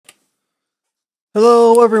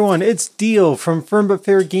Hello everyone, it's Dio from Firm But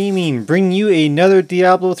Fair Gaming, bringing you another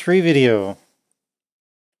Diablo 3 video.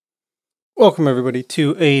 Welcome everybody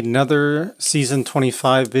to another Season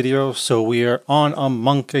 25 video. So we are on a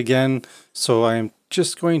monk again. So I'm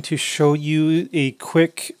just going to show you a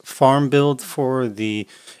quick farm build for the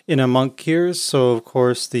Inner Monk gears. So of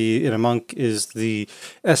course the Inner Monk is the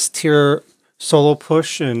S tier solo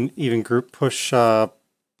push and even group push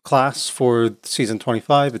class for Season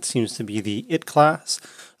 25. It seems to be the IT class.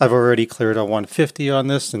 I've already cleared a 150 on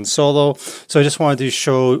this in solo. So I just wanted to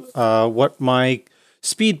show what my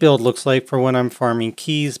speed build looks like for when I'm farming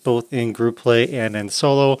keys, both in group play and in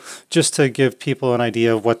solo, just to give people an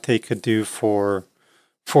idea of what they could do for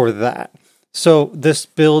that. So this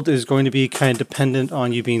build is going to be kind of dependent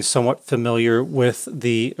on you being somewhat familiar with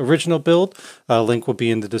the original build. Link will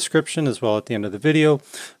be in the description as well at the end of the video.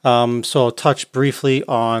 So I'll touch briefly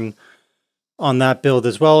on that build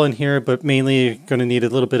as well in here, but mainly going to need a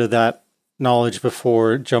little bit of that knowledge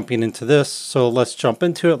before jumping into this. So let's jump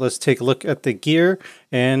into it. Let's take a look at the gear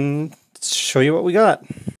and show you what we got.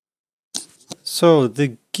 So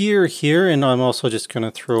the gear here, and I'm also just going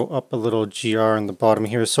to throw up a little GR in the bottom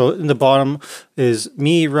here. So in the bottom is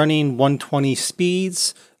me running 120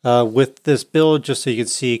 speeds with this build, just so you can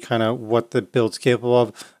see kind of what the build's capable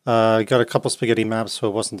of. I got a couple spaghetti maps, so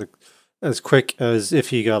it wasn't as quick as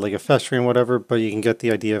if you got like a festering or whatever, but you can get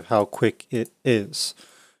the idea of how quick it is.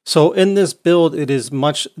 So in this build, it is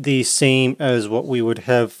much the same as what we would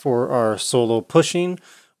have for our solo pushing,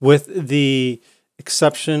 with the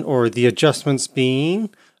exception or the adjustments being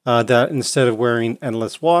that instead of wearing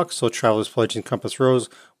Endless Walk, so Traveler's Pledge and Compass Rose,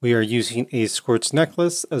 we are using a Squirt's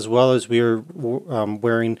Necklace, as well as we are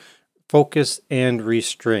wearing Focus and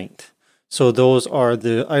Restraint. So those are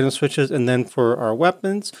the item switches. And then for our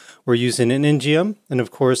weapons, we're using an Ingium. And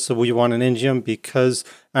of course, we want an Ingium because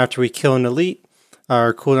after we kill an elite,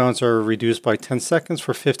 our cooldowns are reduced by 10 seconds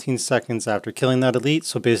for 15 seconds after killing that elite.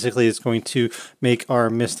 So basically it's going to make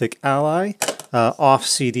our Mystic ally off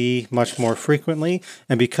CD much more frequently.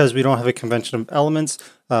 And because we don't have a convention of elements,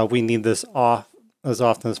 we need this off as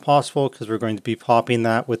often as possible, because we're going to be popping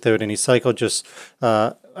that without any cycle. Just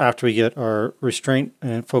after we get our restraint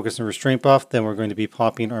and focus and restraint buff, then we're going to be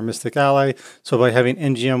popping our Mystic ally. So by having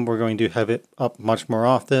Ingium, we're going to have it up much more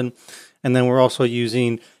often. And then we're also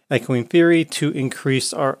using Echoing Fury to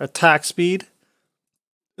increase our attack speed.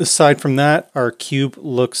 Aside from that, our cube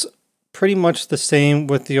looks pretty much the same,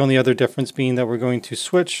 with the only other difference being that we're going to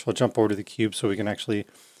switch. I'll jump over to the cube so we can actually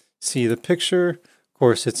see the picture. Of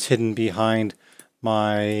course, it's hidden behind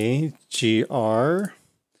my GR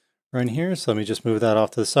right here. So let me just move that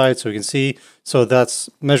off to the side so we can see. So that's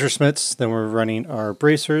Measure Smiths. Then we're running our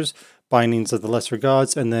Bracers, Bindings of the Lesser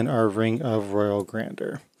Gods, and then our Ring of Royal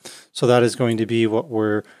Grandeur. So that is going to be what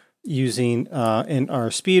we're using in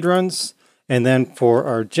our speed runs. And then for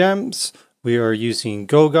our gems, we are using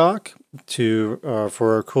Gogok for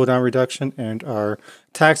our cooldown reduction and our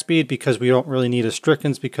attack speed, because we don't really need a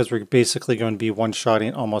Strickens, because we're basically going to be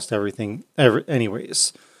one-shotting almost everything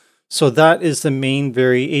anyways. So that is the main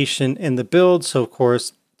variation in the build. So of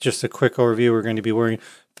course, just a quick overview, we're going to be wearing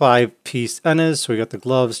 5-piece Enes. So we got the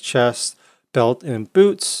gloves, chest, belt, and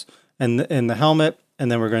boots, and the helmet.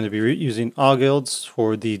 And then we're going to be using Augilds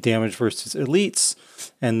for the damage versus elites.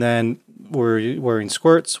 And then we're wearing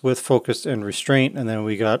Squirts with Focus and Restraint. And then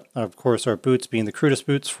we got, of course, our boots being the Crutus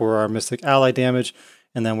boots for our Mystic ally damage.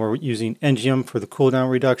 And then we're using Engium for the cooldown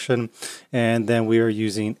reduction. And then we are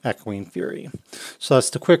using Echoing Fury. So that's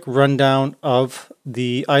the quick rundown of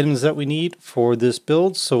the items that we need for this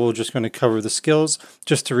build. So we're just going to cover the skills.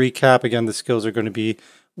 Just to recap, again, the skills are going to be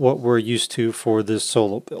what we're used to for this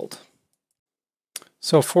solo build.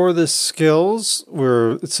 So for the skills,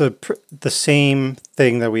 it's the same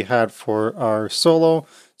thing that we had for our solo.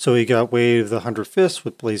 So we got Wave the 100 Fists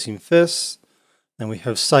with Blazing Fists. Then we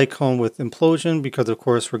have Cyclone with Implosion, because of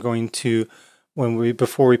course we're going to,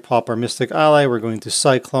 before we pop our Mystic ally, we're going to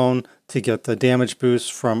Cyclone to get the damage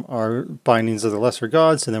boost from our Bindings of the Lesser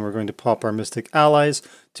Gods, and then we're going to pop our Mystic allies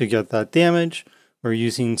to get that damage. We're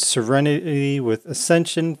using Serenity with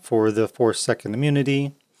Ascension for the 4-second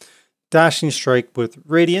immunity. Dashing Strike with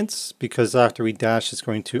Radiance, because after we dash, it's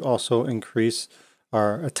going to also increase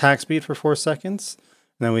our attack speed for 4 seconds.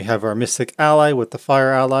 And then we have our Mystic ally with the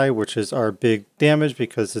Fire ally, which is our big damage,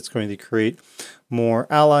 because it's going to create more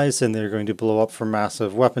allies and they're going to blow up for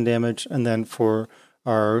massive weapon damage. And then for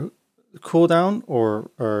our cooldown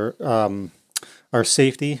or our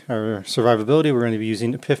safety, our survivability, we're going to be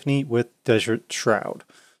using Epiphany with Desert Shroud.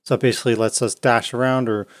 So it basically lets us dash around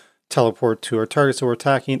or teleport to our targets that we're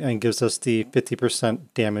attacking and gives us the 50%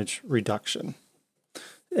 damage reduction.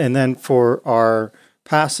 And then for our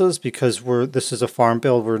passives, because this is a farm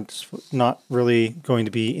build, we're not really going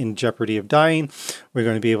to be in jeopardy of dying. We're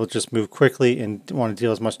going to be able to just move quickly and want to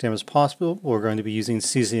deal as much damage as possible. We're going to be using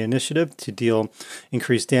Seize the Initiative to deal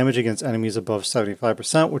increased damage against enemies above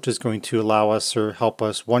 75%, which is going to allow us or help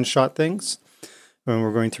us one-shot things. And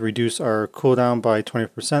we're going to reduce our cooldown by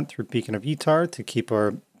 20% through Beacon of Etar to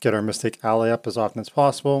get our Mystic Ally up as often as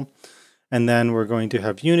possible. And then we're going to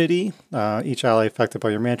have Unity. Each ally affected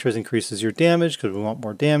by your mantras increases your damage because we want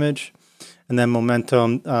more damage. And then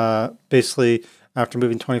Momentum, basically after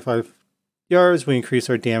moving 25 yards, we increase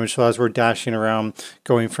our damage. So as we're dashing around,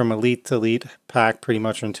 going from elite to elite pack pretty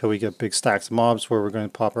much until we get big stacks of mobs where we're going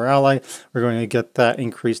to pop our ally, we're going to get that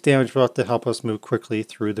increased damage buff to help us move quickly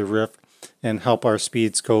through the rift and help our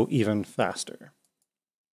speeds go even faster.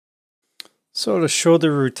 So to show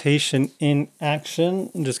the rotation in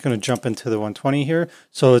action, I'm just going to jump into the 120 here.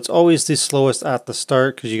 So it's always the slowest at the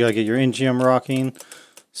start because you got to get your NGM rocking.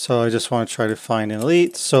 So I just want to try to find an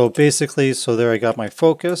elite. So basically, there I got my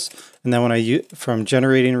focus. And then when from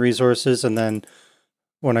generating resources, and then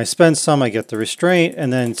when I spend some, I get the restraint.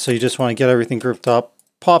 And then so you just want to get everything grouped up,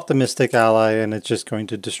 pop the Mystic Ally, and it's just going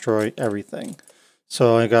to destroy everything.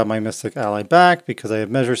 So I got my Mystic Ally back because I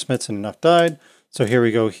have Measure Smiths and enough died. So here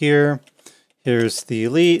we go here. Here's the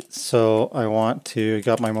elite, so I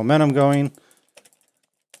got my momentum going,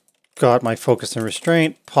 got my focus and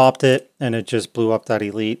restraint, popped it, and it just blew up that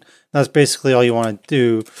elite. That's basically all you want to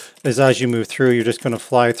do, is as you move through, you're just going to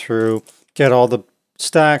fly through, get all the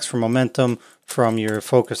stacks from momentum from your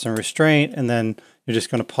focus and restraint, and then you're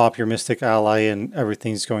just going to pop your Mystic Ally and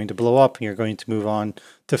everything's going to blow up, and you're going to move on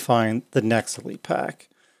to find the next elite pack.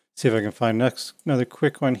 See if I can find another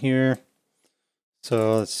quick one here.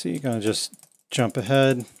 So let's see, going to just jump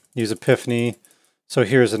ahead, use Epiphany. So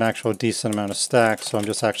here's an actual decent amount of stacks, so I'm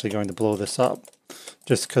just actually going to blow this up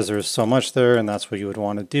just because there's so much there, and that's what you would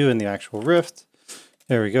want to do in the actual rift.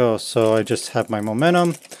 There we go. So I just have my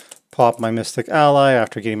momentum, pop my Mystic Ally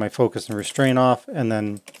after getting my focus and restraint off, and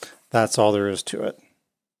then that's all there is to it.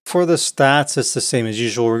 For the stats, it's the same as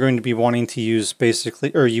usual. We're going to be wanting to use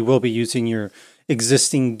basically, or you will be using your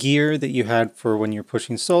existing gear that you had for when you're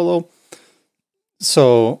pushing solo.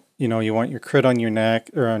 So, you want your crit on your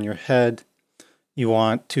neck or on your head. You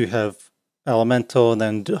want to have elemental and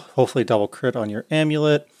then hopefully double crit on your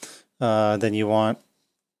amulet. Then you want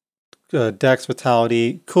Dex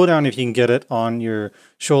Vitality. Cooldown if you can get it on your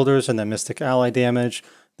shoulders and then Mystic Ally damage.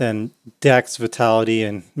 Then Dex Vitality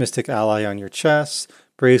and Mystic Ally on your chest.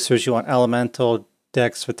 Bracers, you want elemental,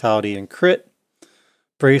 Dex Vitality, and crit.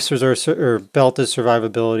 Bracers or belt is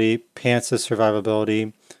survivability. Pants is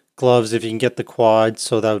survivability. Gloves, if you can get the quad,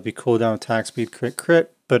 so that would be cooldown, attack speed,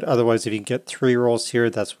 crit. But otherwise, if you can get 3 rolls here,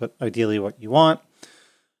 that's ideally what you want.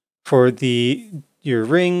 For your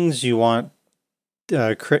rings, you want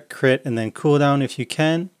crit, and then cooldown if you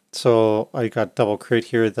can. So I got double crit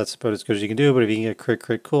here. That's about as good as you can do. But if you can get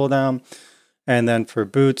crit, cooldown. And then for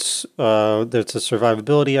boots, there's a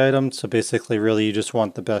survivability item. So basically, really, you just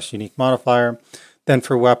want the best unique modifier. Then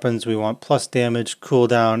for weapons, we want plus damage,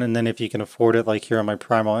 cooldown, and then if you can afford it, like here on my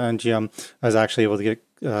Primal NGM, I was actually able to get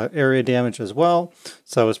area damage as well.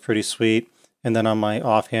 So that was pretty sweet. And then on my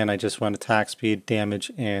offhand, I just went attack speed,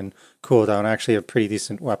 damage, and cooldown. I actually have pretty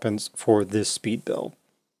decent weapons for this speed build.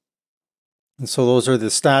 And so those are the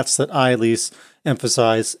stats that I at least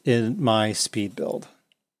emphasize in my speed build.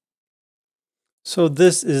 So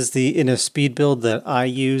this is in a speed build that I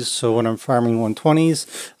use. So when I'm farming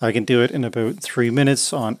 120s, I can do it in about 3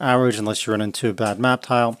 minutes on average, unless you run into a bad map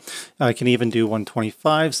tile. I can even do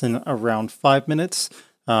 125s in around 5 minutes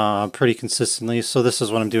pretty consistently. So this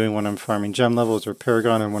is what I'm doing when I'm farming gem levels or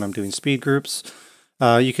paragon and when I'm doing speed groups.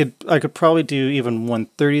 I could probably do even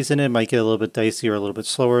 130s in it. It might get a little bit dicey or a little bit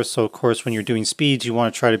slower. So of course, when you're doing speeds, you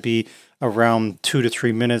want to try to be around 2 to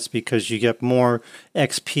 3 minutes because you get more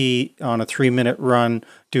XP on a 3-minute run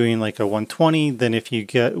doing like a 120 than if you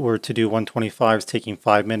were to do 125s taking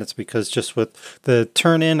 5 minutes, because just with the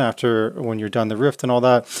turn in after when you're done the rift and all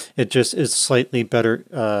that, it just is slightly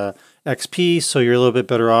better XP, so you're a little bit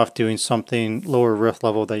better off doing something lower rift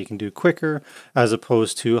level that you can do quicker as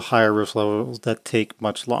opposed to higher rift levels that take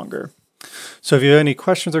much longer. So if you have any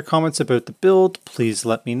questions or comments about the build, please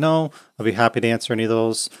let me know. I'll be happy to answer any of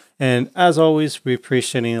those. And as always, we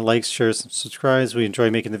appreciate any likes, shares, and subscribes. We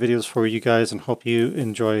enjoy making the videos for you guys and hope you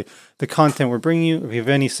enjoy the content we're bringing you. If you have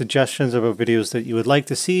any suggestions about videos that you would like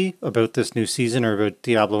to see about this new season or about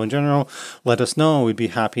Diablo in general, let us know. We'd be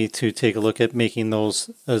happy to take a look at making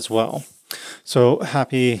those as well. So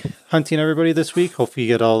happy hunting everybody this week. Hopefully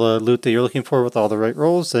you get all the loot that you're looking for with all the right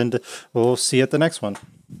rolls, and we'll see you at the next one.